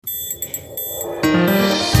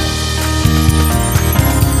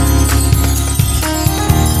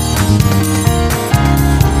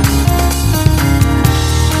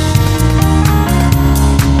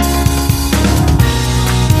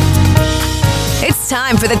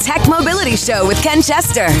time for the Tech Mobility Show with Ken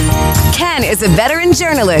Chester. Ken is a veteran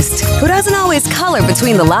journalist who doesn't always color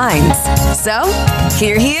between the lines. So,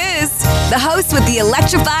 here he is, the host with the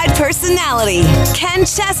electrified personality, Ken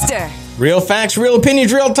Chester. Real facts, real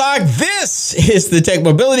opinions, real talk. This is the Tech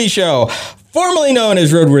Mobility Show, formerly known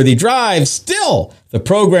as Roadworthy Drive, still the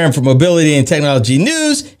program for mobility and technology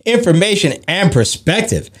news, information, and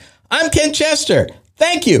perspective. I'm Ken Chester.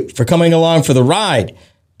 Thank you for coming along for the ride.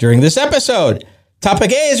 During this episode,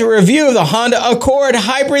 topic A is a review of the Honda Accord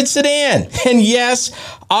hybrid sedan. And yes,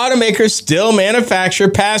 automakers still manufacture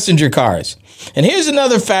passenger cars. And here's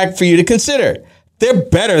another fact for you to consider. They're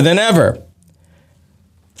better than ever.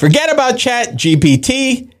 Forget about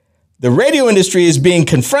ChatGPT. The radio industry is being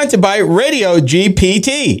confronted by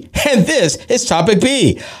RadioGPT. And this is topic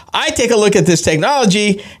B. I take a look at this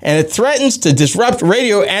technology and it threatens to disrupt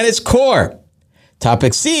radio and its core.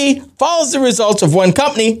 Topic C follows the results of one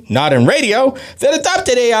company, not in radio, that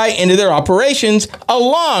adopted AI into their operations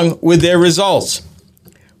along with their results.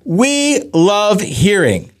 We love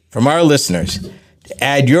hearing from our listeners. To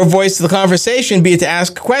add your voice to the conversation, be it to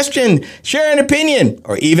ask a question, share an opinion,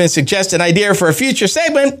 or even suggest an idea for a future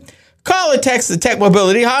segment, call or text the Tech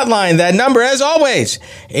Mobility Hotline. That number, as always,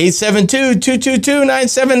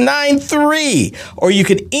 872-222-9793. Or you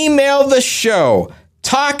could email the show,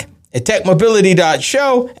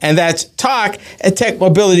 talk@techmobility.show, and that's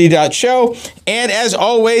talk@techmobility.show. And as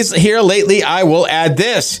always, here lately, I will add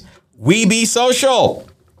this. We be social.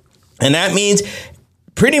 And that means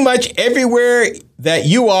pretty much everywhere that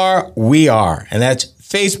you are, we are. And that's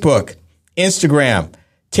Facebook, Instagram,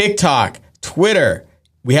 TikTok, Twitter.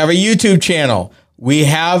 We have a YouTube channel. We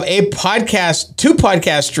have a podcast, 2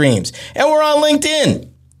 podcast streams, and we're on LinkedIn.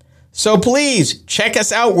 So please check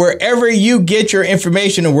us out wherever you get your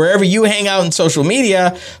information and wherever you hang out in social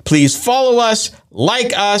media. Please follow us,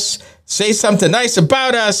 like us, say something nice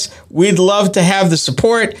about us. We'd love to have the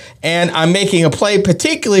support. And I'm making a play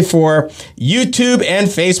particularly for YouTube and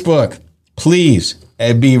Facebook. Please,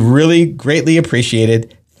 it'd be really greatly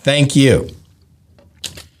appreciated. Thank you.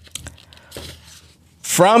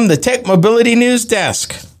 From the Tech Mobility News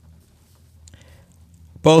Desk,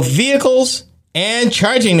 both vehicles and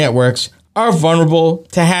charging networks are vulnerable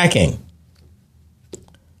to hacking.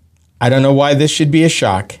 I don't know why this should be a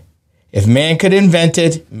shock. If man could invent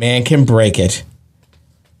it, man can break it.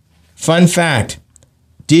 Fun fact,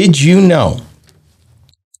 did you know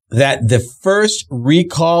that the first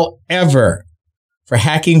recall ever for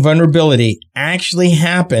hacking vulnerability actually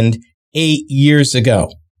happened 8 years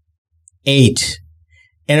ago? 8.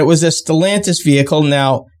 And it was a Stellantis vehicle.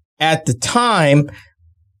 Now, at the time,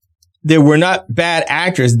 they were not bad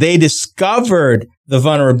actors. They discovered the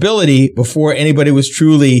vulnerability before anybody was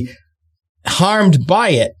truly harmed by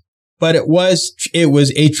it. But it was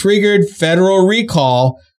a triggered federal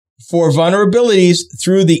recall for vulnerabilities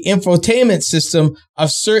through the infotainment system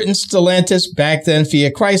of certain Stellantis, back then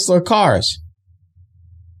Fiat Chrysler cars.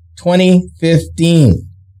 2015.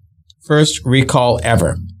 First recall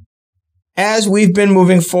ever. As we've been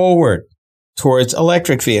moving forward towards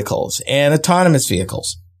electric vehicles and autonomous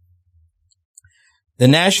vehicles, the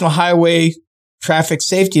National Highway Traffic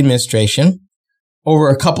Safety Administration, over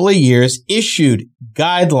a couple of years, issued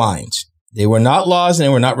guidelines. They were not laws and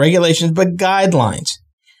they were not regulations, but guidelines.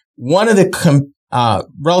 One of the,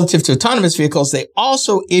 relative to autonomous vehicles, they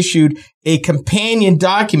also issued a companion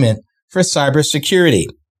document for cybersecurity.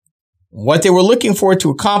 What they were looking for to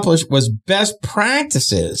accomplish was best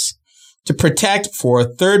practices to protect for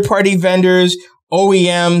third-party vendors,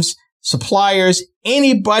 OEMs, suppliers,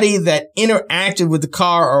 anybody that interacted with the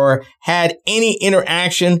car or had any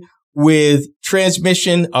interaction with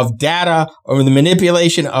transmission of data or the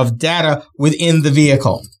manipulation of data within the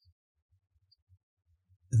vehicle.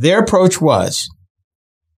 Their approach was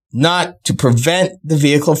not to prevent the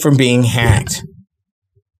vehicle from being hacked,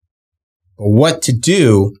 but what to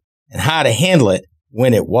do and how to handle it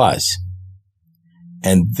when it was.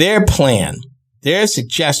 And their plan, their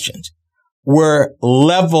suggestions were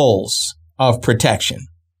levels of protection.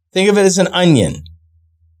 Think of it as an onion.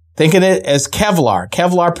 Think of it as Kevlar.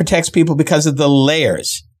 Kevlar protects people because of the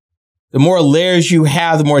layers. The more layers you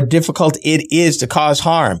have, the more difficult it is to cause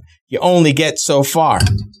harm. You only get so far.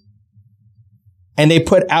 And they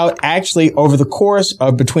put out, actually, over the course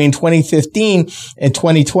of between 2015 and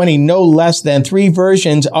 2020, no less than 3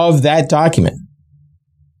 versions of that document.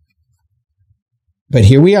 But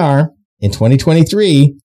here we are in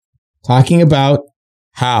 2023 talking about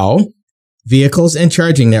how vehicles and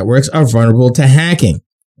charging networks are vulnerable to hacking.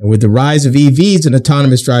 And with the rise of EVs and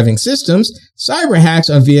autonomous driving systems, cyber hacks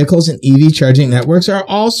on vehicles and EV charging networks are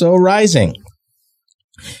also rising.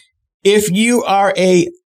 If you are a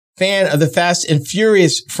fan of the Fast and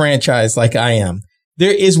Furious franchise like I am,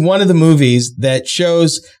 there is one of the movies that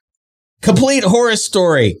shows complete horror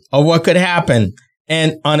story of what could happen.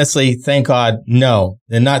 And honestly, thank God, no,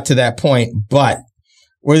 they're not to that point, but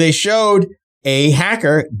where they showed a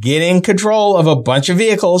hacker getting control of a bunch of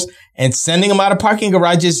vehicles and sending them out of parking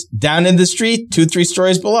garages down in the street 2-3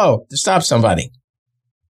 stories below to stop somebody.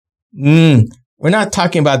 We're not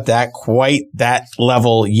talking about that quite that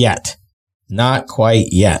level yet. Not quite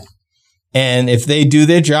yet. And if they do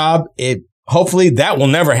their job, hopefully that will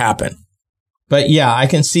never happen. But yeah, I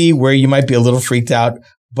can see where you might be a little freaked out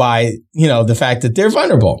by, the fact that they're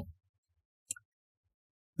vulnerable.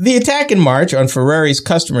 The attack in March on Ferrari's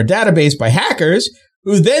customer database by hackers,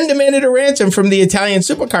 who then demanded a ransom from the Italian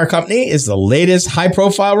supercar company, is the latest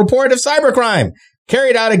high-profile report of cybercrime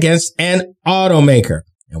carried out against an automaker.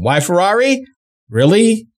 And why Ferrari?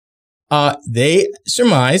 Really? They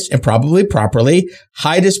surmised, and probably properly,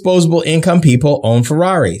 high disposable income people own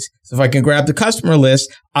Ferraris. So if I can grab the customer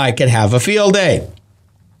list, I could have a field day.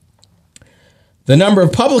 The number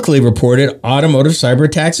of publicly reported automotive cyber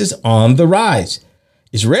attacks is on the rise.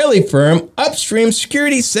 Israeli firm Upstream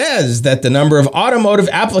Security says that the number of automotive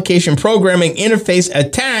application programming interface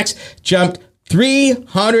attacks jumped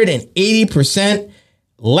 380%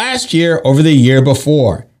 last year over the year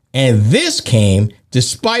before. And this came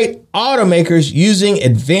despite automakers using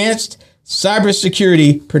advanced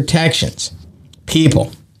cybersecurity protections.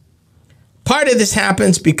 People. Part of this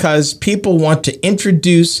happens because people want to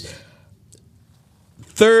introduce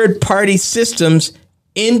third-party systems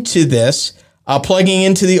into this, plugging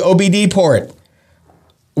into the OBD port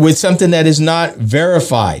with something that is not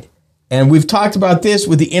verified. And we've talked about this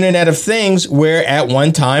with the Internet of Things, where at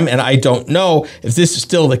one time, and I don't know if this is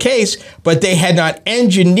still the case, but they had not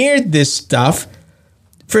engineered this stuff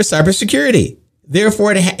for cybersecurity.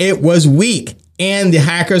 Therefore, it was weak, and the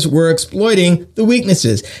hackers were exploiting the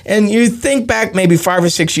weaknesses. And you think back maybe 5 or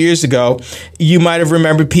 6 years ago, you might have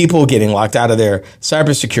remembered people getting locked out of their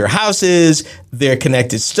cybersecure houses, their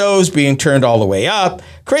connected stoves being turned all the way up,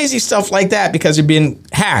 crazy stuff like that because they're being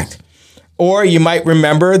hacked. Or you might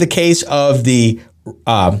remember the case of the,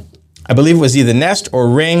 I believe it was either Nest or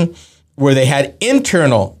Ring, where they had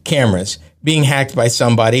internal cameras being hacked by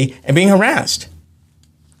somebody and being harassed.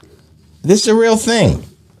 This is a real thing.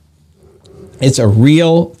 It's a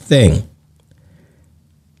real thing.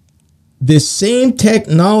 This same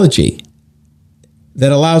technology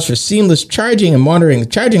that allows for seamless charging and monitoring the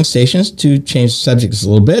charging stations, to change the subjects a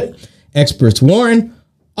little bit, experts warn,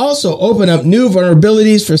 also open up new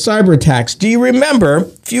vulnerabilities for cyber attacks. Do you remember a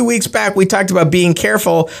few weeks back we talked about being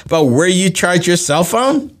careful about where you charge your cell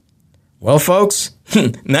phone? Well, folks,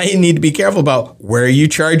 now you need to be careful about where you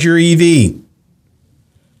charge your EV.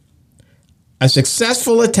 A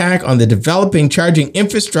successful attack on the developing charging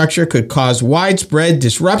infrastructure could cause widespread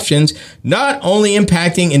disruptions, not only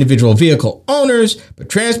impacting individual vehicle owners, but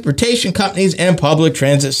transportation companies and public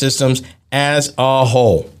transit systems as a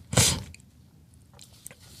whole.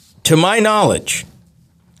 To my knowledge,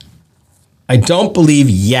 I don't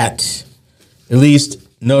believe yet, at least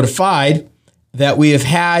notified, that we have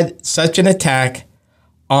had such an attack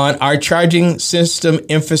on our charging system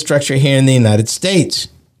infrastructure here in the United States.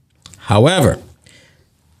 However,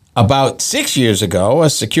 about 6 years ago, a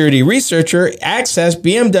security researcher accessed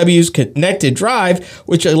BMW's Connected Drive,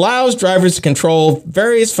 which allows drivers to control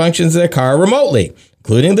various functions of their car remotely,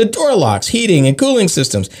 including the door locks, heating and cooling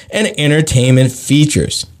systems, and entertainment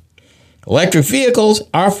features. Electric vehicles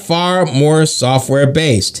are far more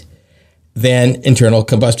software-based than internal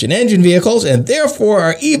combustion engine vehicles, and therefore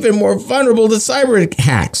are even more vulnerable to cyber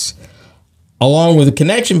hacks. Along with the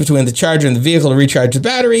connection between the charger and the vehicle to recharge the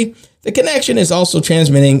battery, the connection is also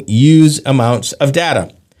transmitting huge amounts of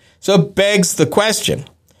data. So it begs the question,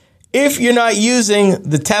 if you're not using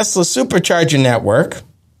the Tesla supercharger network,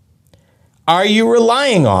 are you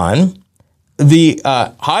relying on the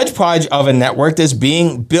hodgepodge of a network that's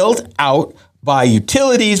being built out by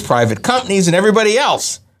utilities, private companies, and everybody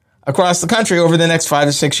else across the country over the next 5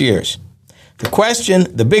 to 6 years?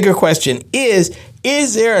 The bigger question is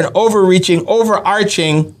there an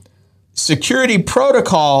overarching security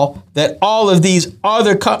protocol that all of these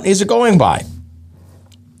other companies are going by?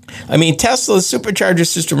 I mean, Tesla's supercharger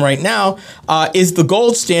system right now is the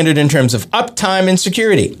gold standard in terms of uptime and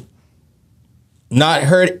security. Not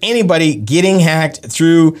heard anybody getting hacked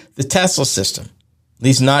through the Tesla system, at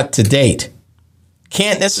least not to date.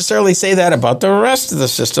 Can't necessarily say that about the rest of the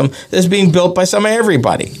system that's being built by some of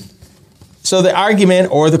everybody. So the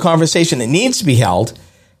argument or the conversation that needs to be held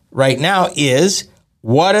right now is,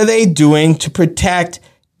 what are they doing to protect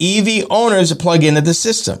EV owners that plug into the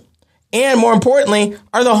system? And more importantly,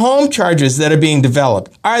 are the home chargers that are being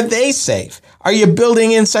developed, are they safe? Are you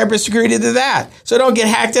building in cybersecurity to that so don't get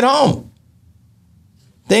hacked at home?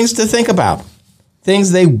 Things to think about.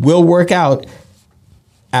 Things they will work out.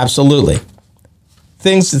 Absolutely.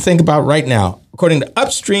 Things to think about right now. According to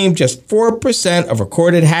Upstream, just 4% of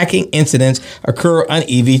recorded hacking incidents occur on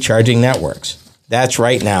EV charging networks. That's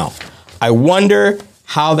right now. I wonder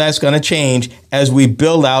how that's going to change as we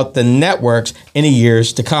build out the networks in the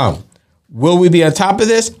years to come. Will we be on top of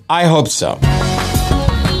this? I hope so.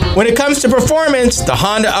 When it comes to performance, the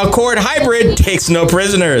Honda Accord Hybrid takes no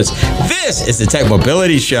prisoners. This is the Tech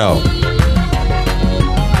Mobility Show.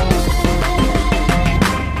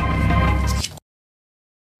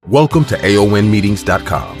 Welcome to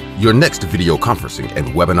AONmeetings.com, your next video conferencing and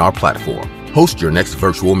webinar platform. Host your next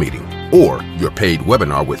virtual meeting or your paid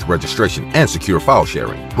webinar with registration and secure file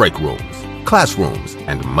sharing, break rooms, classrooms,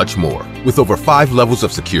 and much more. With over 5 levels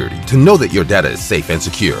of security to know that your data is safe and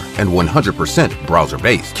secure and 100%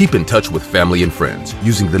 browser-based. Keep in touch with family and friends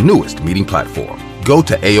using the newest meeting platform. Go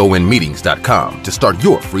to AONmeetings.com to start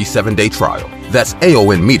your free 7-day trial. That's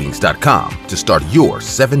AONmeetings.com to start your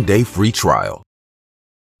 7-day free trial.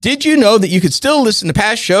 Did you know that you could still listen to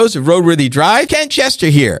past shows of Roadworthy Drive? Ken Chester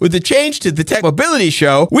here. With the change to the Tech Mobility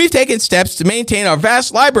Show, we've taken steps to maintain our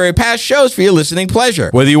vast library of past shows for your listening pleasure.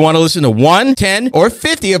 Whether you want to listen to 1, 10, or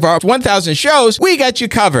 50 of our 1,000 shows, we got you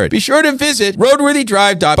covered. Be sure to visit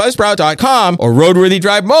roadworthydrive.buzzsprout.com or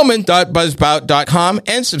roadworthydrivemoment.buzzsprout.com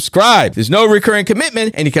and subscribe. There's no recurring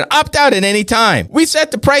commitment, and you can opt out at any time. We set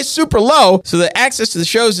the price super low so that access to the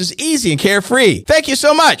shows is easy and carefree. Thank you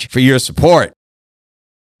so much for your support.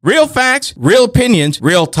 Real facts, real opinions,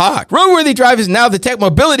 real talk. Roadworthy Drive is now the Tech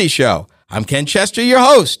Mobility Show. I'm Ken Chester, your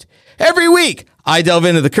host. Every week, I delve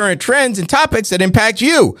into the current trends and topics that impact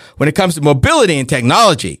you when it comes to mobility and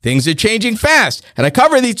technology. Things are changing fast, and I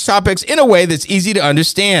cover these topics in a way that's easy to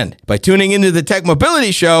understand. By tuning into the Tech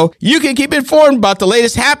Mobility Show, you can keep informed about the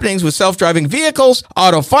latest happenings with self-driving vehicles,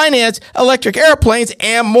 auto finance, electric airplanes,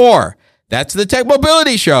 and more. That's the Tech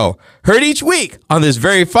Mobility Show, heard each week on this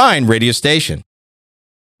very fine radio station.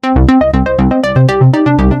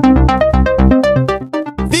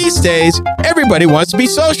 These days, everybody wants to be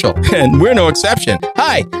social, and we're no exception.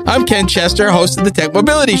 Hi, I'm Ken Chester, host of the Tech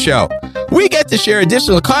Mobility Show. We get to share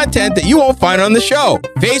additional content that you won't find on the show.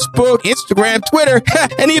 Facebook, Instagram, Twitter,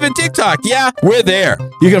 and even TikTok. Yeah, we're there.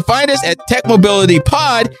 You can find us at Tech Mobility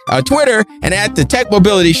Pod on Twitter and at the Tech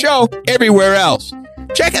Mobility Show everywhere else.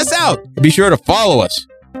 Check us out and be sure to follow us.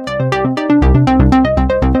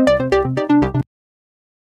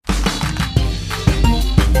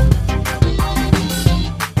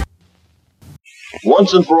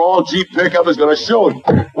 Once and for all, Jeep Pickup is going to show you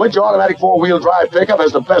which automatic four-wheel drive pickup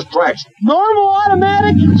has the best traction. Normal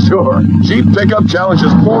automatic? Sure. Jeep Pickup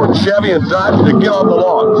challenges Ford, Chevy, and Dodge to get off the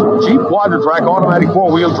logs. Jeep Quadra-Track automatic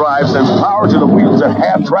four-wheel drive sends power to the wheels that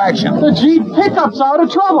have traction. The Jeep Pickup's out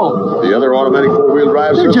of trouble. The other automatic four-wheel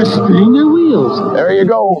drives... They're just spinning their wheels. There you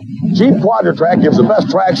go. Jeep Quadra-Track gives the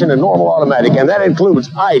best traction in normal automatic, and that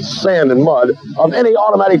includes ice, sand, and mud of any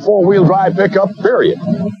automatic four-wheel drive pickup, period.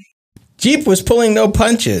 Jeep was pulling no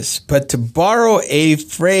punches, but to borrow a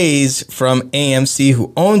phrase from AMC,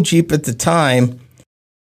 who owned Jeep at the time,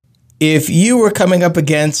 if you were coming up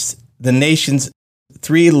against the nation's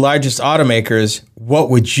 3 largest automakers,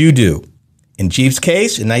 what would you do? In Jeep's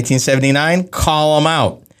case, in 1979, call them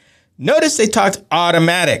out. Notice they talked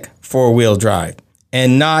automatic four-wheel drive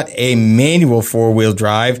and not a manual four-wheel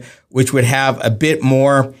drive, which would have a bit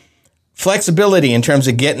more flexibility in terms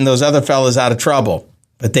of getting those other fellas out of trouble.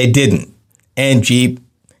 But they didn't. And Jeep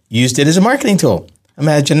used it as a marketing tool.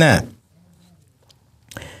 Imagine that.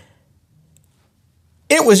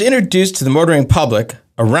 It was introduced to the motoring public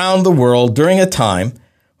around the world during a time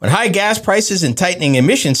when high gas prices and tightening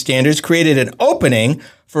emission standards created an opening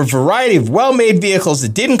for a variety of well-made vehicles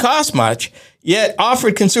that didn't cost much, yet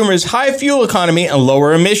offered consumers high fuel economy and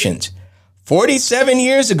lower emissions. 47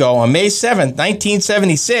 years ago, on May 7,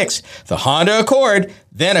 1976, the Honda Accord,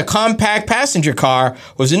 then a compact passenger car,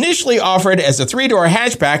 was initially offered as a 3-door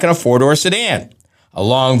hatchback and a 4-door sedan.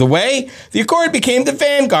 Along the way, the Accord became the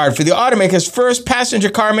vanguard for the automaker's first passenger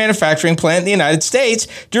car manufacturing plant in the United States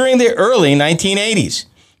during the early 1980s.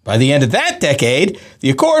 By the end of that decade, the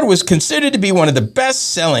Accord was considered to be one of the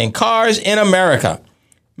best-selling cars in America.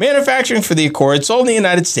 Manufacturing for the Accord sold in the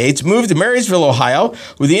United States moved to Marysville, Ohio,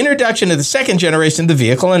 with the introduction of the second generation of the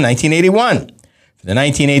vehicle in 1981. For the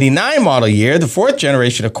 1989 model year, the fourth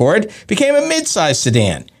generation Accord became a mid-size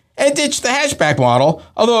sedan and ditched the hatchback model,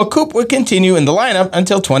 although a coupe would continue in the lineup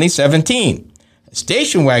until 2017. A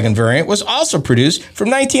station wagon variant was also produced from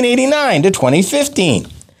 1989 to 2015.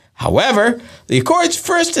 However, the Accord's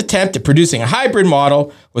first attempt at producing a hybrid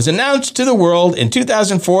model was announced to the world in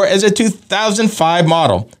 2004 as a 2005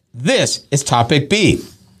 model. This is topic B.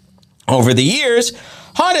 Over the years,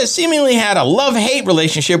 Honda seemingly had a love-hate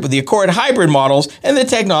relationship with the Accord hybrid models and the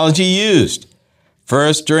technology used.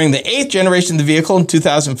 First, during the 8th generation of the vehicle in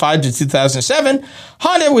 2005 to 2007,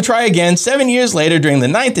 Honda would try again 7 years later during the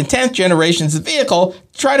 9th and 10th generations of the vehicle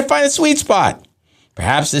to try to find a sweet spot.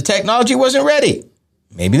 Perhaps the technology wasn't ready.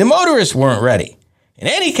 Maybe the motorists weren't ready. In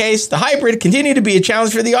any case, the hybrid continued to be a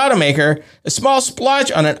challenge for the automaker, a small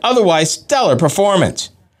splotch on an otherwise stellar performance.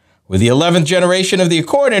 With the 11th generation of the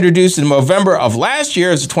Accord introduced in November of last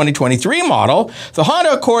year as a 2023 model, the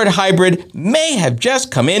Honda Accord hybrid may have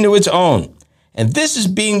just come into its own. And this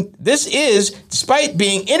is despite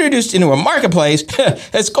being introduced into a marketplace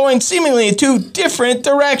that's going seemingly in two different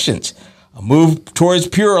directions. A move towards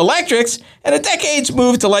pure electrics and a decade's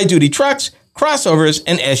move to light-duty trucks, crossovers,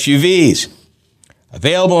 and SUVs.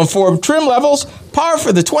 Available in 4 trim levels, power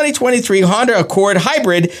for the 2023 Honda Accord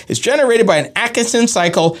Hybrid is generated by an Atkinson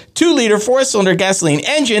cycle 2-liter 4-cylinder gasoline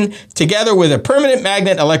engine together with a permanent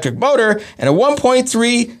magnet electric motor and a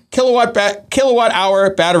 1.3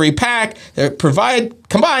 kilowatt-hour battery pack that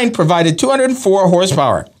combined provided 204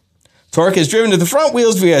 horsepower. Torque is driven to the front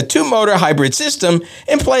wheels via a 2-motor hybrid system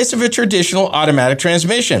in place of a traditional automatic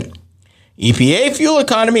transmission. EPA fuel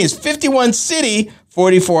economy is 51 city,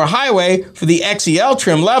 44 highway for the XEL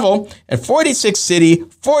trim level, and 46 city,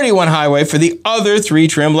 41 highway for the other 3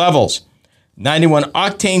 trim levels. 91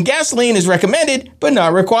 octane gasoline is recommended but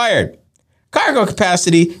not required. Cargo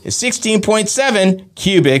capacity is 16.7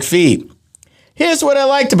 cubic feet. Here's what I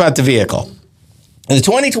liked about the vehicle. The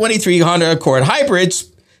 2023 Honda Accord Hybrid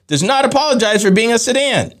does not apologize for being a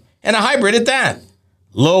sedan, and a hybrid at that.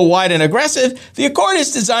 Low, wide, and aggressive, the Accord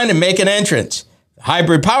is designed to make an entrance. The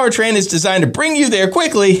hybrid powertrain is designed to bring you there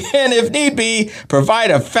quickly and, if need be,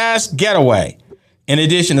 provide a fast getaway. In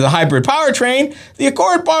addition to the hybrid powertrain, the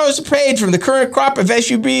Accord borrows a page from the current crop of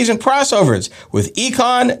SUVs and crossovers with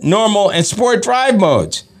Econ, Normal, and Sport drive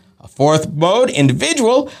modes. A 4th mode,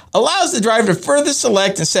 Individual, allows the driver to further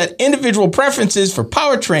select and set individual preferences for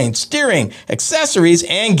powertrain, steering, accessories,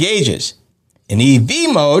 and gauges. In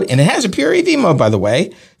EV mode, and it has a pure EV mode, by the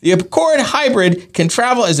way, the Accord Hybrid can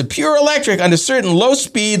travel as a pure electric under certain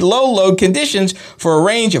low-speed, low-load conditions for a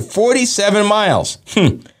range of 47 miles.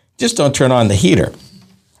 Just don't turn on the heater.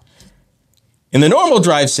 In the normal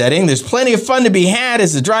drive setting, there's plenty of fun to be had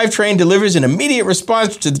as the drivetrain delivers an immediate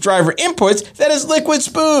response to the driver inputs that is liquid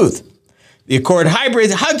smooth. The Accord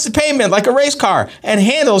Hybrid hugs the pavement like a race car and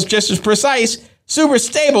handles just as precise, super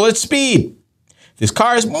stable at speed. This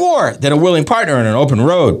car is more than a willing partner on an open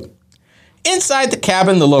road. Inside the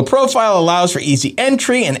cabin, the low profile allows for easy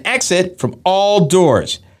entry and exit from all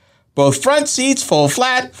doors. Both front seats fold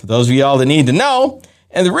flat, for those of y'all that need to know,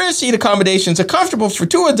 and the rear seat accommodations are comfortable for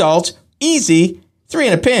 2 adults, easy, 3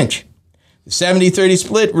 in a pinch. The 70-30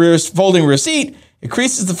 split folding rear seat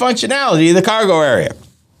increases the functionality of the cargo area.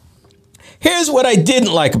 Here's what I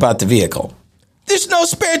didn't like about the vehicle. There's no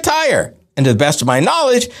spare tire. And to the best of my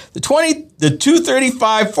knowledge, the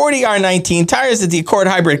 235 40R19 tires that the Accord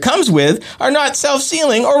Hybrid comes with are not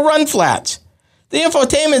self-sealing or run flats. The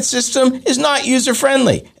infotainment system is not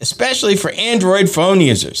user-friendly, especially for Android phone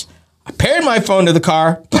users. I paired my phone to the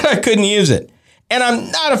car, but I couldn't use it. And I'm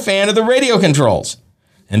not a fan of the radio controls.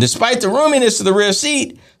 And despite the roominess of the rear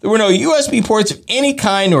seat, there were no USB ports of any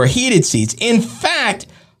kind nor heated seats. In fact,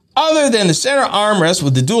 other than the center armrest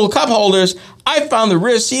with the dual cup holders, I found the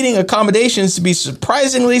rear seating accommodations to be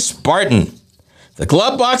surprisingly Spartan. The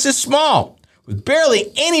glove box is small, with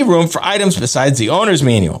barely any room for items besides the owner's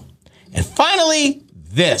manual. And finally,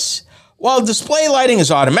 this. While display lighting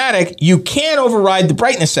is automatic, you can override the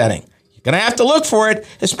brightness setting. You're going to have to look for it,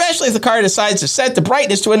 especially if the car decides to set the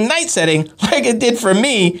brightness to a night setting like it did for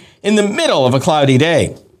me in the middle of a cloudy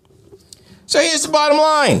day. So here's the bottom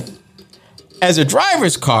line. As a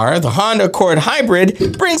driver's car, the Honda Accord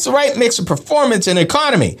Hybrid brings the right mix of performance and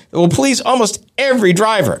economy that will please almost every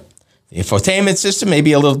driver. The infotainment system may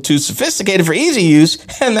be a little too sophisticated for easy use,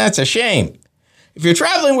 and that's a shame. If you're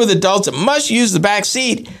traveling with adults that must use the back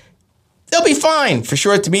seat, they'll be fine for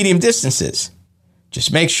short to medium distances.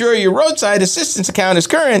 Just make sure your roadside assistance account is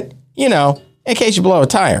current, in case you blow a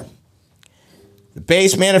tire. The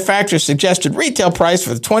base manufacturer suggested retail price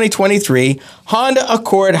for the 2023 Honda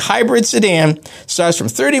Accord Hybrid Sedan starts from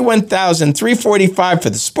 $31,345 for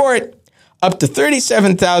the Sport up to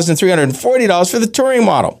 $37,340 for the Touring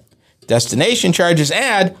model. Destination charges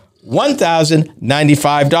add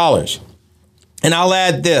 $1,095. And I'll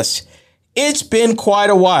add this. It's been quite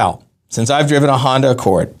a while since I've driven a Honda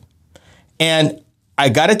Accord. And I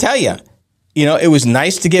got to tell you, it was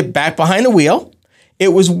nice to get back behind the wheel. It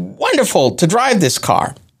was wonderful to drive this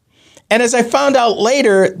car. And as I found out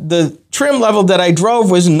later, the trim level that I drove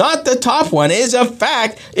was not the top one. As a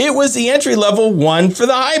fact, it was the entry-level one for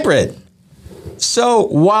the hybrid. So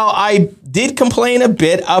while I did complain a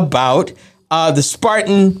bit about the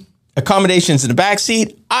Spartan accommodations in the back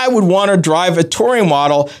seat, I would want to drive a touring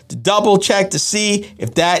model to double check to see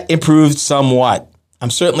if that improved somewhat. I'm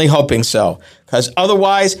certainly hoping so, because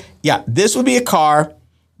otherwise, this would be a car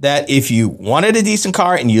that if you wanted a decent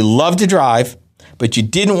car and you love to drive, but you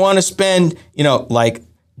didn't want to spend, like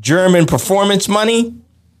German performance money,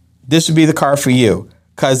 this would be the car for you.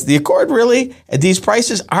 Because the Accord really, at these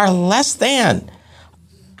prices, are less than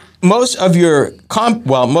most of your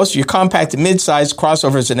compact and mid-sized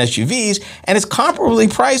crossovers and SUVs, and it's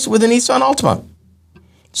comparably priced with a Nissan Altima.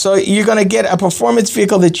 So you're going to get a performance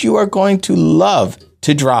vehicle that you are going to love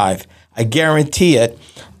to drive. I guarantee it.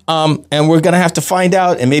 And we're going to have to find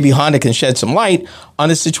out, and maybe Honda can shed some light on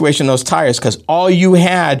the situation of those tires, because all you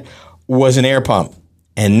had was an air pump,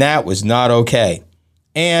 and that was not okay.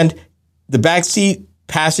 And the backseat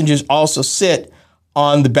passengers also sit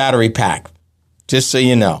on the battery pack, just so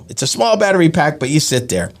you know. It's a small battery pack, but you sit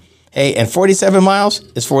there. Hey, and 47 miles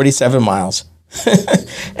is 47 miles.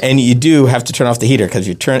 And you do have to turn off the heater, because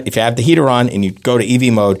if you have the heater on and you go to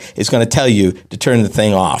EV mode, it's going to tell you to turn the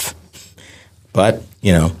thing off. But,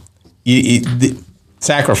 the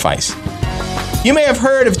sacrifice. You may have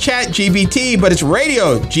heard of ChatGPT, but it's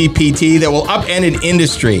RadioGPT that will upend an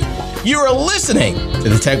industry. You are listening to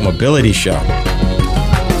the Tech Mobility Show.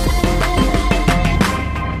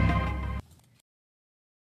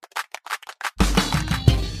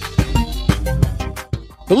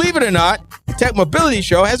 Believe it or not, the Tech Mobility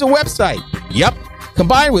Show has a website. Yep.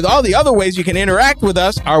 Combined with all the other ways you can interact with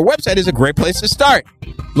us, our website is a great place to start.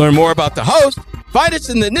 Learn more about the host, find us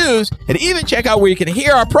in the news, and even check out where you can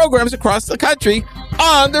hear our programs across the country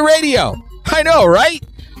on the radio. I know, right?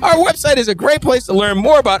 Our website is a great place to learn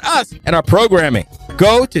more about us and our programming.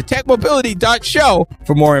 Go to techmobility.show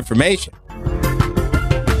for more information.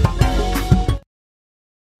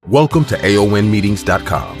 Welcome to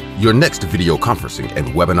AONmeetings.com, your next video conferencing and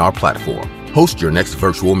webinar platform. Host your next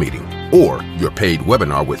virtual meeting or your paid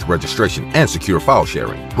webinar with registration and secure file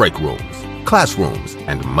sharing, break rooms, classrooms,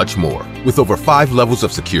 and much more. With over 5 levels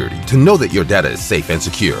of security to know that your data is safe and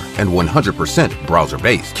secure and 100%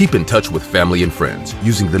 browser-based. Keep in touch with family and friends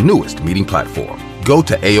using the newest meeting platform. Go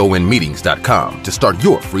to AONmeetings.com to start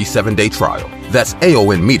your free 7-day trial. That's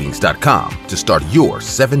AONmeetings.com to start your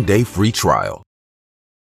 7-day free trial.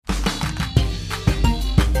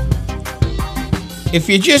 If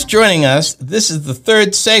you're just joining us, this is the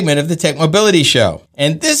third segment of the Tech Mobility Show.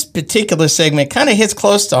 And this particular segment kind of hits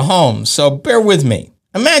close to home, so bear with me.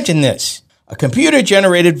 Imagine this: a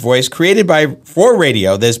computer-generated voice created for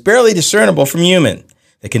radio that's barely discernible from human,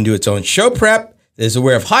 that can do its own show prep, that is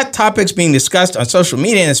aware of hot topics being discussed on social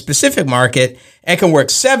media in a specific market, and can work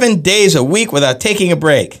 7 days a week without taking a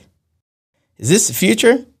break. Is this the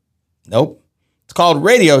future? Nope. It's called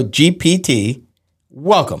RadioGPT.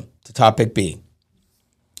 Welcome to Topic B.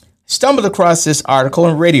 Stumbled across this article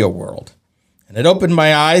in Radio World, and it opened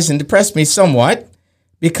my eyes and depressed me somewhat,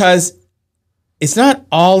 because it's not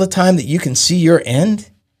all the time that you can see your end,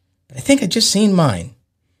 but I think I just seen mine,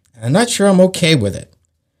 and I'm not sure I'm okay with it.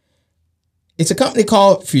 It's a company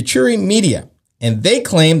called Futuri Media, and they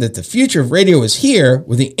claim that the future of radio is here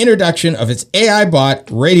with the introduction of its AI bot,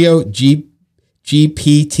 RadioGPT.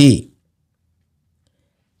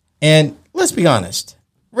 And let's be honest,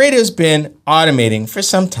 radio's been automating for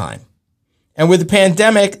some time. And with the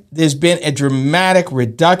pandemic, there's been a dramatic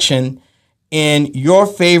reduction in your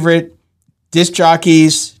favorite disc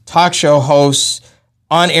jockeys, talk show hosts,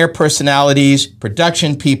 on-air personalities,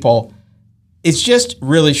 production people. It's just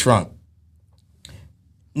really shrunk.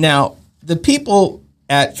 Now, the people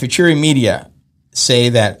at Futuri Media say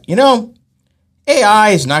that, AI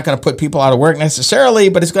is not going to put people out of work necessarily,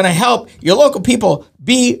 but it's going to help your local people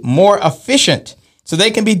be more efficient, so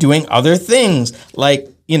they can be doing other things like,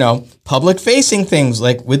 public-facing things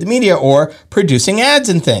like with the media or producing ads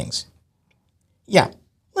and things. Yeah,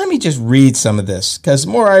 let me just read some of this, because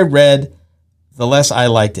the more I read, the less I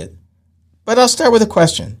liked it. But I'll start with a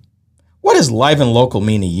question. What does live and local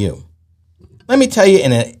mean to you? Let me tell you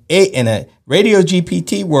in a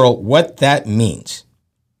RadioGPT world what that means.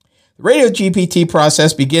 The RadioGPT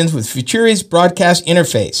process begins with Futuri's broadcast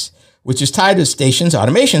interface, which is tied to the station's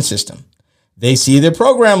automation system. They see their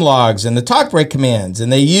program logs and the talkbreak commands,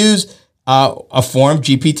 and they use a form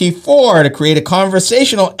GPT-4 to create a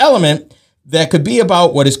conversational element that could be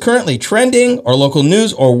about what is currently trending or local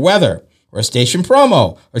news or weather, or a station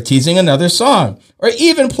promo, or teasing another song, or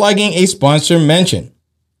even plugging a sponsor mention.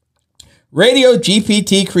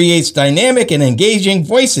 RadioGPT creates dynamic and engaging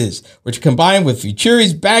voices, which are combined with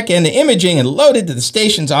Futuri's back-end imaging and loaded to the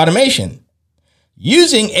station's automation.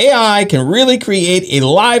 Using AI can really create a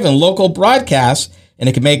live and local broadcast, and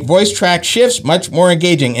it can make voice track shifts much more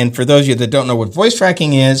engaging. And for those of you that don't know what voice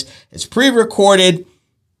tracking is, it's pre-recorded.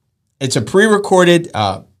 It's a pre-recorded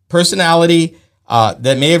personality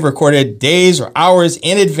that may have recorded days or hours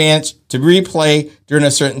in advance to replay during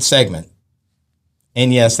a certain segment.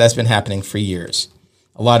 And yes, that's been happening for years.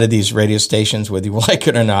 A lot of these radio stations, whether you like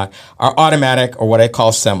it or not, are automatic or what I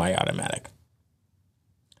call semi-automatic.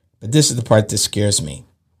 But this is the part that scares me.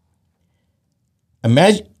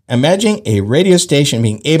 Imagine a radio station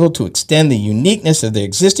being able to extend the uniqueness of their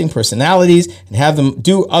existing personalities and have them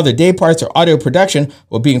do other day parts or audio production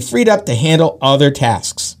while being freed up to handle other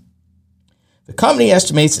tasks. The company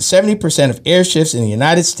estimates that 70% of air shifts in the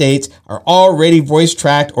United States are already voice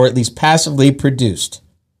tracked or at least passively produced.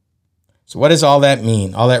 So what does all that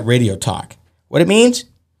mean? All that radio talk. What it means?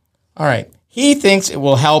 All right. He thinks it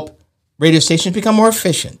will help radio stations become more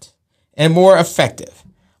efficient and more effective.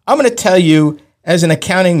 I'm going to tell you, as an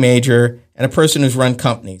accounting major and a person who's run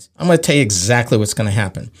companies, I'm going to tell you exactly what's going to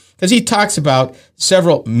happen. Because he talks about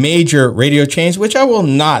several major radio chains, which I will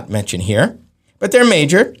not mention here, but they're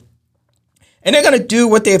major. And they're going to do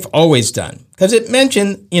what they've always done. Because it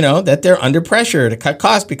mentioned, that they're under pressure to cut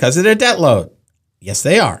costs because of their debt load. Yes,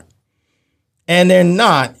 they are. And they're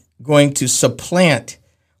not going to supplant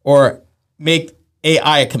or make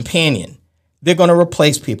AI a companion. They're going to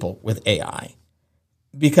replace people with AI.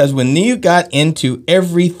 Because when you got into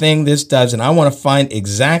everything this does, and I want to find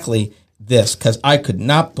exactly this, because I could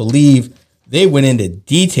not believe they went into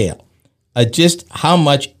detail of just how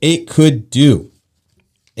much it could do.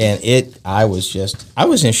 And I was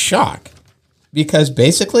in shock, because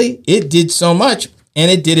basically it did so much and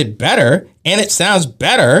it did it better and it sounds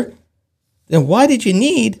better. Then why did you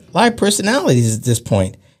need live personalities at this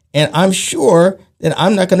point? And I'm sure that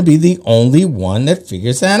I'm not going to be the only one that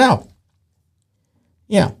figures that out.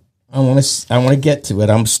 Yeah, I want to get to it.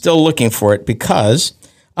 I'm still looking for it because,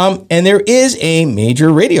 and there is a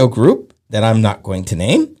major radio group that I'm not going to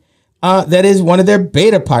name, that is one of their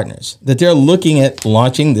beta partners, that they're looking at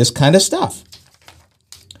launching this kind of stuff.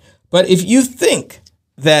 But if you think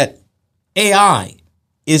that AI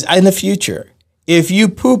is in the future, if you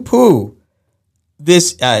poo-poo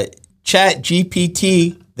this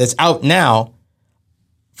ChatGPT that's out now,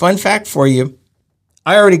 fun fact for you,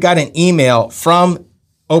 I already got an email from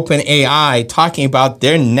OpenAI talking about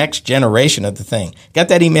their next generation of the thing. Got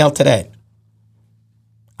that email today.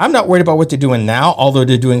 I'm not worried about what they're doing now, although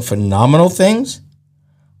they're doing phenomenal things.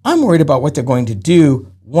 I'm worried about what they're going to do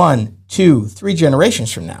 1, 2, 3 generations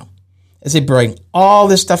from now as they bring all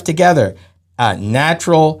this stuff together.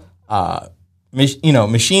 Natural,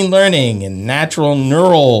 machine learning and natural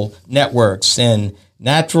neural networks and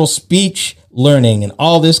natural speech learning and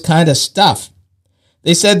all this kind of stuff.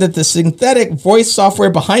 They said that the synthetic voice software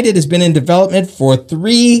behind it has been in development for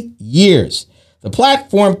 3 years. The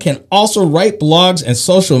platform can also write blogs and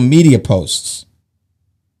social media posts.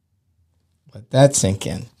 Let that sink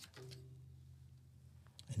in.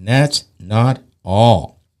 And that's not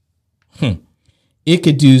all. It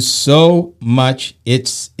could do so much,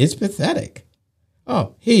 it's pathetic.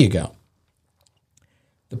 Oh, here you go.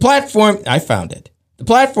 The platform, I found it. The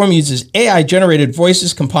platform uses AI-generated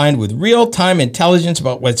voices combined with real-time intelligence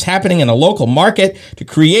about what's happening in a local market to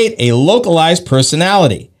create a localized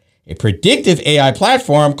personality. A predictive AI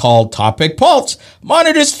platform called Topic Pulse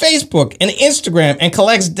monitors Facebook and Instagram and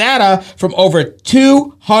collects data from over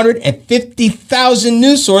 250,000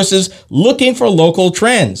 news sources looking for local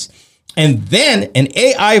trends. And then an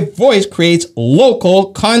AI voice creates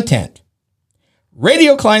local content.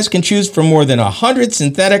 Radio clients can choose from more than 100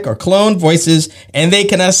 synthetic or cloned voices, and they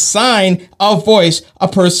can assign a voice a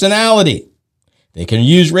personality. They can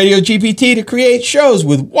use RadioGPT to create shows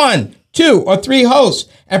with 1, 2, or 3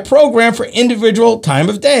 hosts and program for individual time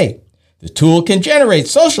of day. The tool can generate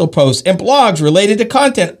social posts and blogs related to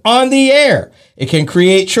content on the air. It can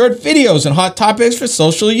create short videos and hot topics for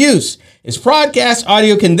social use. Its broadcast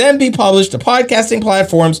audio can then be published to podcasting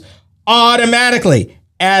platforms automatically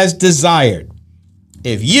as desired.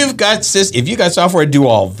 If you've got software to do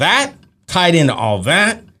all that, tied into all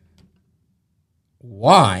that,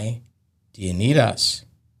 why do you need us?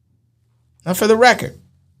 Now, for the record,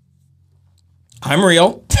 I'm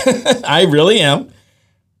real. I really am.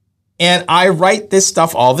 And I write this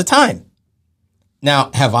stuff all the time. Now,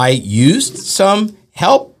 have I used some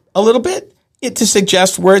help a little bit? it to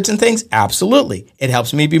suggest words and things? Absolutely. It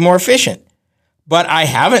helps me be more efficient. But I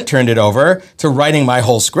haven't turned it over to writing my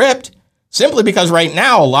whole script simply because right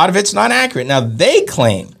now a lot of it's not accurate. Now, they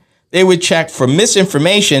claim they would check for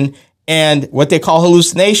misinformation and what they call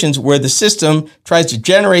hallucinations, where the system tries to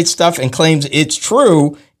generate stuff and claims it's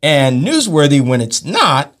true and newsworthy when it's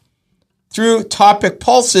not, through Topic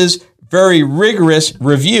Pulse's very rigorous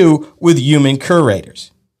review with human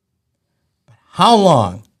curators. But how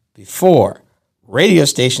long before radio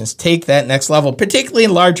stations take that next level, particularly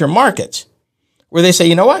in larger markets, where they say,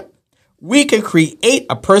 you know what? We can create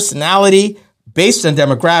a personality based on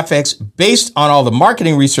demographics, based on all the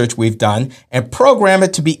marketing research we've done, and program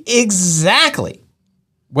it to be exactly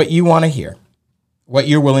what you want to hear, what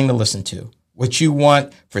you're willing to listen to, what you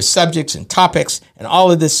want for subjects and topics and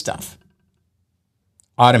all of this stuff.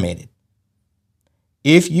 Automated.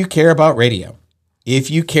 If you care about radio, if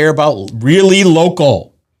you care about really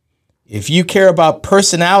local, if you care about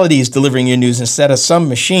personalities delivering your news instead of some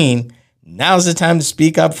machine, now's the time to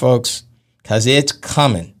speak up, folks, because it's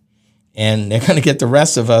coming. And they're going to get the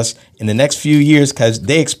rest of us in the next few years because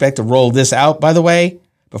they expect to roll this out, by the way,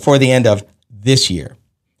 before the end of this year.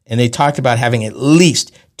 And they talked about having at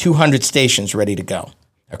least 200 stations ready to go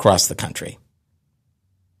across the country.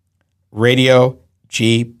 RadioGPT.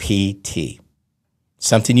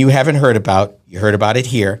 Something you haven't heard about. You heard about it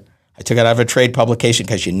here. I took it out of a trade publication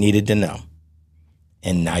because you needed to know.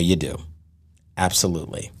 And now you do.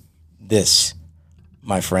 Absolutely. This,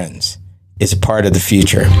 my friends, is a part of the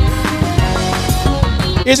future.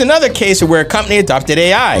 Here's another case of where a company adopted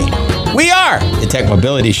AI. We are the Tech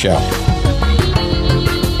Mobility Show.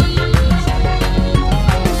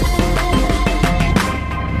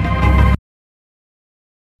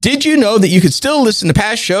 Did you know that you could still listen to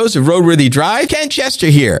past shows of Roadworthy Drive? Ken Chester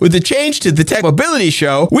here. With the change to the Tech Mobility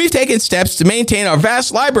Show, we've taken steps to maintain our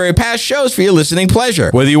vast library of past shows for your listening pleasure.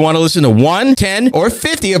 Whether you want to listen to 1, 10, or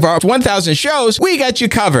 50 of our 1,000 shows, we got you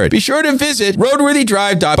covered. Be sure to visit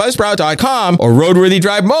roadworthydrive.buzzsprout.com or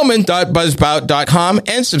roadworthydrivemoment.buzzsprout.com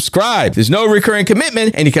and subscribe. There's no recurring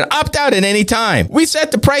commitment, and you can opt out at any time. We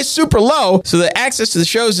set the price super low so that access to the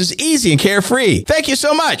shows is easy and carefree. Thank you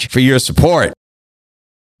so much for your support.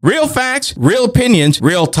 Real facts, real opinions,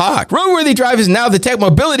 real talk. Roadworthy Drive is now the Tech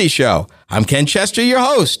Mobility Show. I'm Ken Chester, your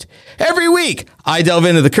host. Every week, I delve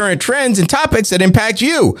into the current trends and topics that impact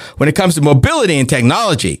you when it comes to mobility and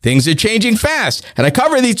technology. Things are changing fast, and I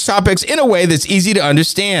cover these topics in a way that's easy to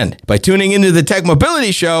understand. By tuning into the Tech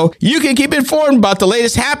Mobility Show, you can keep informed about the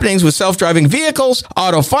latest happenings with self-driving vehicles,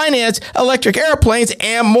 auto finance, electric airplanes,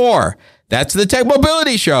 and more. That's the Tech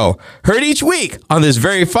Mobility Show, heard each week on this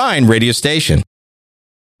very fine radio station.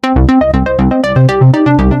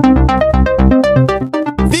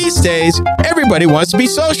 These days, everybody wants to be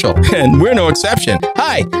social, and we're no exception.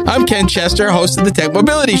 Hi, I'm Ken Chester, host of the Tech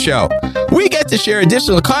Mobility Show. We get to share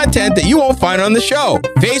additional content that you won't find on the show.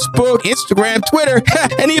 Facebook, Instagram, Twitter,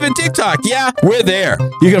 and even TikTok. Yeah, we're there.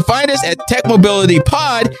 You can find us at Tech Mobility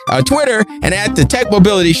Pod on Twitter and at the Tech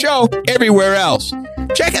Mobility Show everywhere else.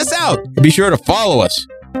 Check us out and be sure to follow us.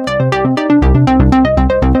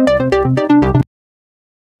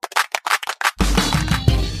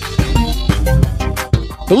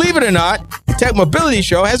 Believe it or not, the Tech Mobility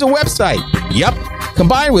Show has a website. Yup.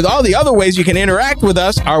 Combined with all the other ways you can interact with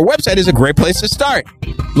us, our website is a great place to start.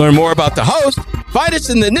 Learn more about the host, find us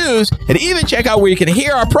in the news, and even check out where you can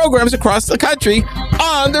hear our programs across the country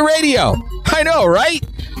on the radio. I know, right?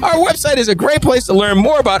 Our website is a great place to learn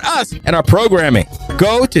more about us and our programming.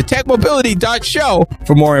 Go to techmobility.show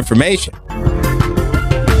for more information.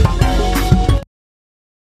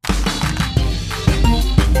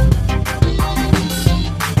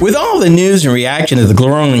 With all the news and reaction to the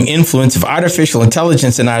growing influence of artificial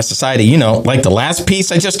intelligence in our society, you know, like the last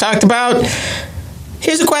piece I just talked about,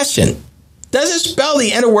 here's a question. Does it spell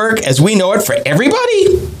the end of work as we know it for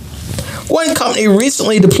everybody? One company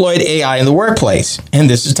recently deployed AI in the workplace, and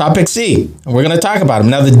this is topic C, and we're going to talk about them.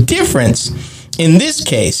 Now, the difference in this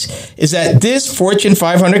case is that this Fortune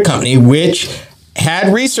 500 company, which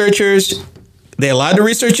had researchers, they allowed the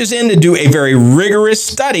researchers in to do a very rigorous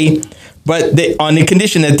study, but on the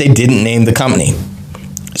condition that they didn't name the company.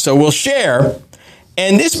 So we'll share,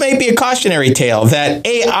 and this may be a cautionary tale, that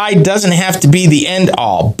AI doesn't have to be the end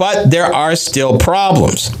all, but there are still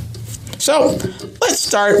problems. So let's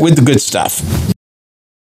start with the good stuff.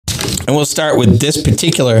 And we'll start with this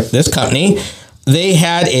company. They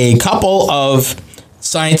had a couple of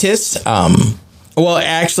scientists,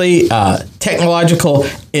 technological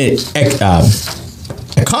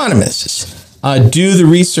economists, do the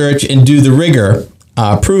research and do the rigor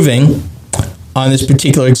proving on this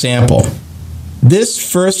particular example.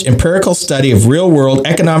 this first empirical study of real-world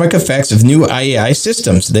economic effects of new AI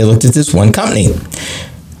systems. They looked at this one company.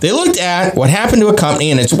 They looked at what happened to a company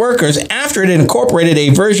and its workers after it incorporated a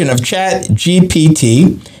version of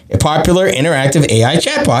ChatGPT, a popular interactive AI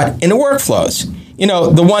chatbot, into workflows. You know,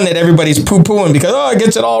 the one that everybody's poo-pooing because, it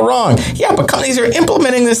gets it all wrong. Yeah, but companies are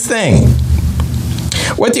implementing this thing.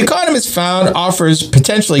 What the economists found offers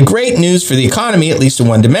potentially great news for the economy, at least in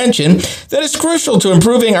one dimension, that is crucial to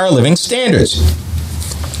improving our living standards.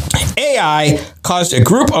 AI caused a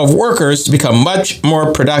group of workers to become much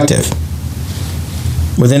more productive.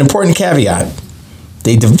 With an important caveat,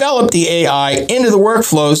 they developed the AI into the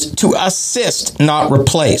workflows to assist, not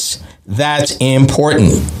replace. That's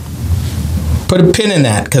important. Put a pin in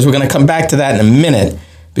that, because we're going to come back to that in a minute,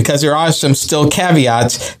 because there are some still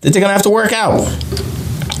caveats that they're going to have to work out.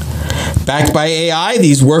 Backed by AI,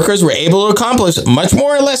 these workers were able to accomplish much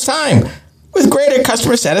more in less time, with greater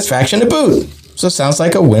customer satisfaction to boot. So it sounds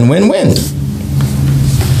like a win-win-win.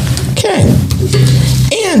 Okay.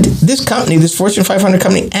 And this company, this Fortune 500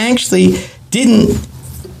 company, actually didn't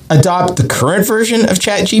adopt the current version of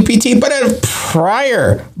ChatGPT, but a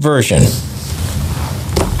prior version.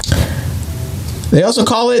 They also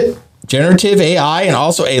call it generative AI and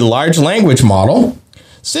also a large language model.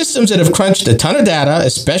 Systems that have crunched a ton of data,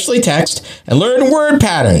 especially text, and learned word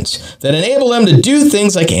patterns that enable them to do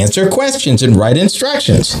things like answer questions and write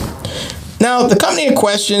instructions. Now, the company in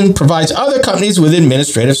question provides other companies with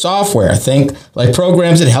administrative software. Think like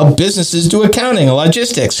programs that help businesses do accounting and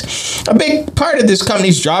logistics. A big part of this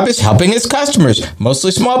company's job is helping its customers,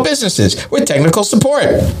 mostly small businesses, with technical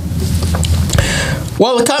support.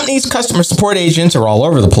 While the company's customer support agents are all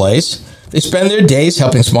over the place, they spend their days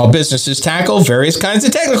helping small businesses tackle various kinds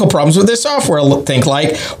of technical problems with their software. Think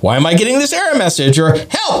like, why am I getting this error message? Or,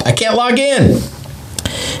 help, I can't log in.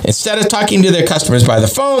 Instead of talking to their customers by the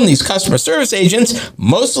phone, these customer service agents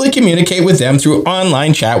mostly communicate with them through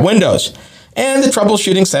online chat windows. And the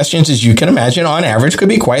troubleshooting sessions, as you can imagine, on average could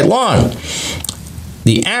be quite long.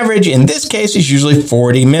 The average in this case is usually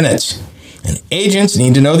 40 minutes. And agents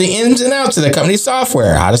need to know the ins and outs of the company's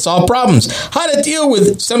software, how to solve problems, how to deal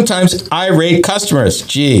with sometimes irate customers.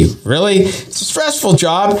 Gee, really? It's a stressful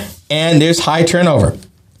job, and there's high turnover.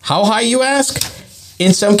 How high, you ask?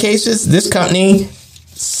 In some cases, this company,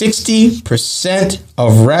 60%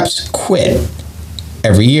 of reps quit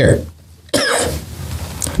every year.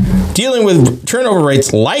 Dealing with turnover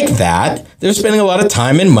rates like that, they're spending a lot of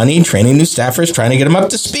time and money training new staffers, trying to get them up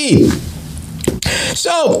to speed.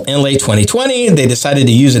 So, in late 2020, they decided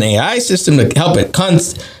to use an AI system to help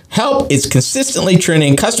its consistently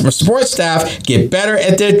training customer support staff get better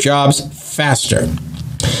at their jobs faster.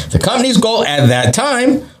 The company's goal at that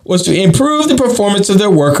time was to improve the performance of their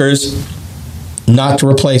workers, not to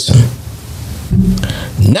replace them.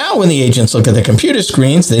 Now, when the agents look at their computer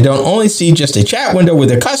screens, they don't only see just a chat window with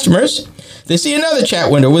their customers, they see another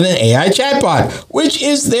chat window with an AI chatbot, which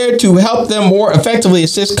is there to help them more effectively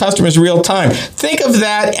assist customers real time. Think of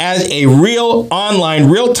that as a real online,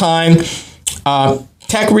 real-time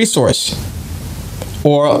tech resource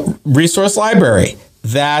or resource library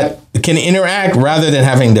that can interact rather than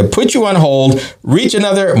having to put you on hold, reach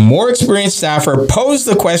another more experienced staffer, pose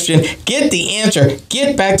the question, get the answer,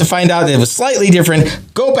 get back to find out that it was slightly different,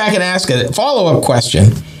 go back and ask a follow-up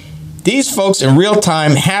question. These folks in real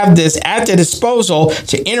time have this at their disposal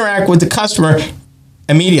to interact with the customer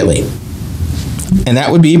immediately. And that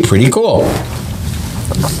would be pretty cool.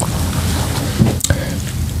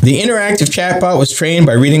 The interactive chatbot was trained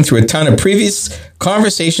by reading through a ton of previous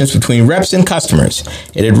conversations between reps and customers.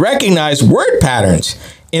 It had recognized word patterns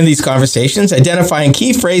in these conversations, identifying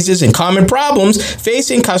key phrases and common problems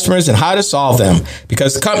facing customers and how to solve them.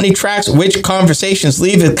 Because the company tracks which conversations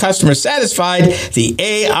leave the customer satisfied, the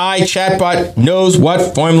AI chatbot knows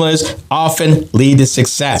what formulas often lead to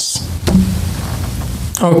success.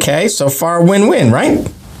 Okay, so far win-win, right?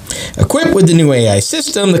 Equipped with the new AI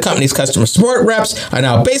system, the company's customer support reps are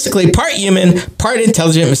now basically part human, part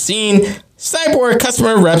intelligent machine, cyborg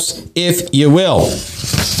customer reps, if you will.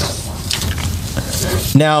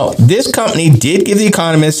 Now, this company did give the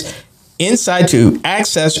economists insight to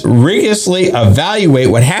rigorously evaluate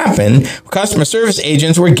what happened. Customer service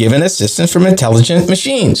agents were given assistance from intelligent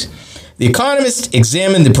machines. The economists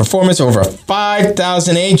examined the performance of over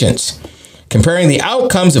 5,000 agents, comparing the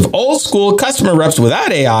outcomes of old-school customer reps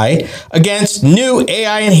without AI against new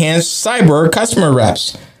AI-enhanced cyber customer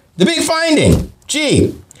reps. The big finding,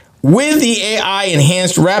 with the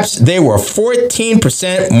AI-enhanced reps, they were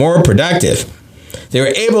 14% more productive. They were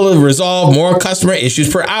able to resolve more customer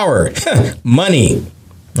issues per hour. Money.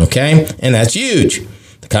 Okay? And that's huge.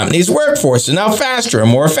 The company's workforce is now faster and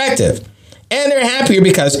more effective. And they're happier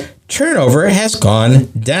because turnover has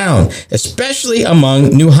gone down, especially among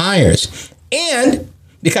new hires. And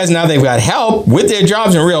because now they've got help with their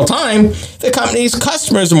jobs in real time, the company's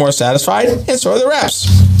customers are more satisfied, and so are the reps.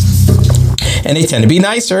 And they tend to be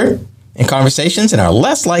nicer in conversations and are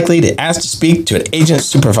less likely to ask to speak to an agent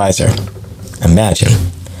supervisor. Imagine.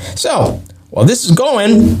 So, while this is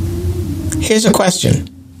going, here's a question.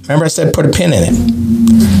 Remember I said put a pin in it.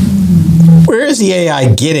 Where is the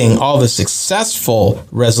AI getting all the successful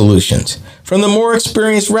resolutions? From the more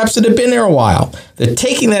experienced reps that have been there a while. They're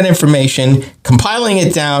taking that information, compiling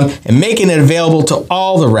it down, and making it available to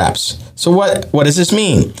all the reps. So what does this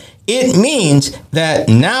mean? It means that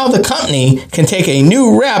now the company can take a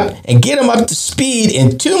new rep and get them up to speed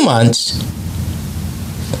in 2 months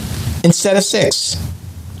instead of 6,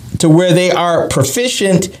 to where they are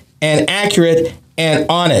proficient and accurate and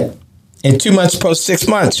on it in 2 months post 6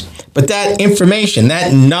 months. But that information,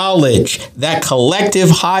 that knowledge, that collective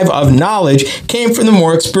hive of knowledge came from the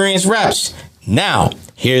more experienced reps. Now,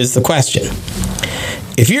 here's the question.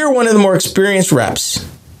 If you're one of the more experienced reps,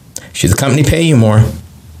 should the company pay you more?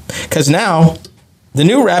 Because now, the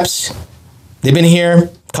new reps, they've been here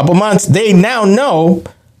a couple months, they now know,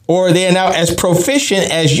 or they are now as proficient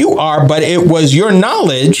as you are, but it was your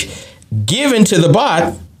knowledge given to the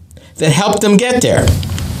bot that helped them get there.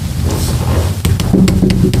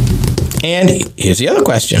 And here's the other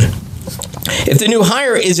question. If the new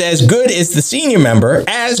hire is as good as the senior member,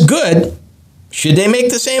 as good, should they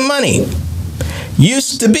make the same money?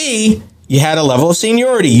 Used to be, you had a level of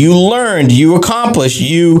seniority. You learned, you accomplished,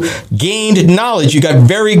 you gained knowledge, you got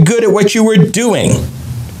very good at what you were doing.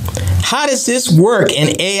 How does this work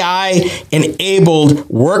in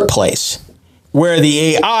AI-enabled workplace, where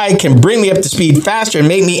the AI can bring me up to speed faster and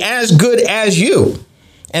make me as good as you?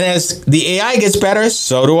 And as the AI gets better,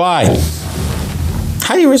 so do I.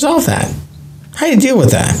 How do you resolve that? How do you deal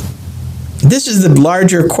with that? This is the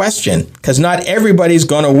larger question, because not everybody's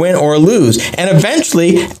going to win or lose. And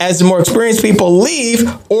eventually, as the more experienced people leave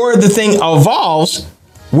or the thing evolves,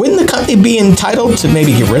 wouldn't the company be entitled to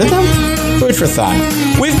maybe get rid of them? Food for thought.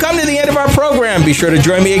 We've come to the end of our program. Be sure to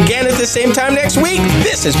join me again at the same time next week.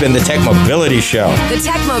 This has been the Tech Mobility Show. The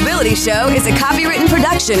Tech Mobility Show is a copywritten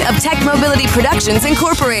production of Tech Mobility Productions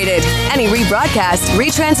Incorporated. Any rebroadcast,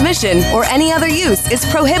 retransmission, or any other use is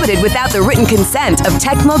prohibited without the written consent of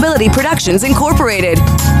Tech Mobility Productions Incorporated.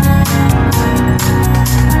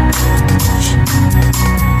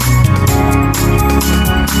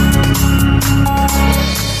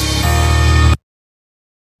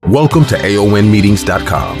 Welcome to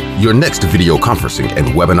AONmeetings.com, your next video conferencing and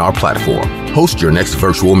webinar platform. Host your next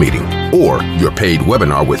virtual meeting or your paid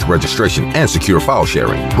webinar with registration and secure file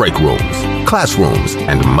sharing, break rooms, classrooms,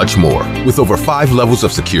 and much more. With over 5 levels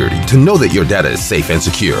of security to know that your data is safe and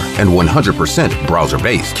secure and 100%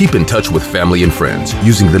 browser-based. Keep in touch with family and friends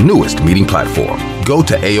using the newest meeting platform. Go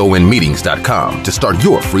to AONmeetings.com to start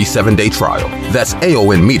your free 7-day trial. That's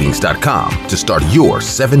AONmeetings.com to start your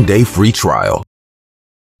 7-day free trial.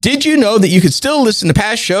 Did you know that you could still listen to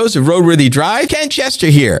past shows of Roadworthy Drive? Ken Chester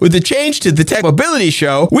here. With the change to the Tech Mobility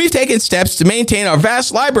Show, we've taken steps to maintain our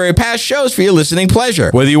vast library of past shows for your listening pleasure.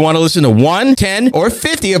 Whether you want to listen to 1, 10, or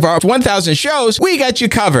 50 of our 1,000 shows, we got you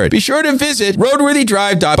covered. Be sure to visit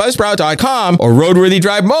roadworthydrive.buzzsprout.com or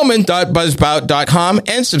roadworthydrivemoment.buzzsprout.com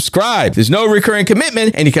and subscribe. There's no recurring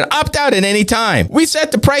commitment, and you can opt out at any time. We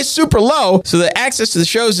set the price super low so that access to the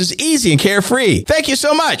shows is easy and carefree. Thank you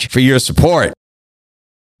so much for your support.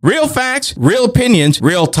 Real facts, real opinions,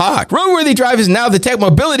 real talk. Roadworthy Drive is now the Tech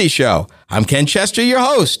Mobility Show. I'm Ken Chester, your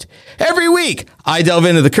host. Every week, I delve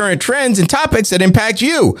into the current trends and topics that impact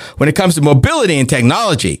you when it comes to mobility and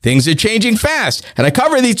technology. Things are changing fast, and I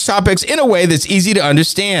cover these topics in a way that's easy to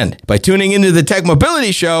understand. By tuning into the Tech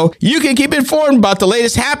Mobility Show, you can keep informed about the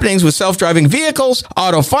latest happenings with self-driving vehicles,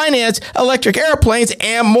 auto finance, electric airplanes,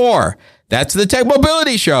 and more. That's the Tech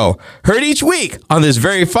Mobility Show, heard each week on this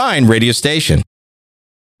very fine radio station.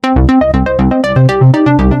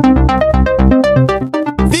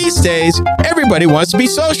 These days, everybody wants to be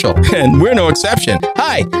social, and we're no exception.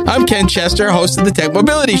 Hi, I'm Ken Chester, host of the Tech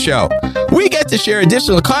Mobility Show. We get to share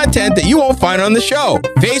additional content that you won't find on the show.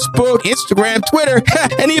 Facebook, Instagram, Twitter,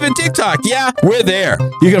 and even TikTok. Yeah, we're there.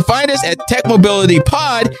 You can find us at Tech Mobility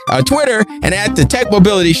Pod on Twitter and at the Tech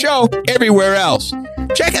Mobility Show everywhere else.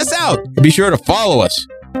 Check us out and be sure to follow us.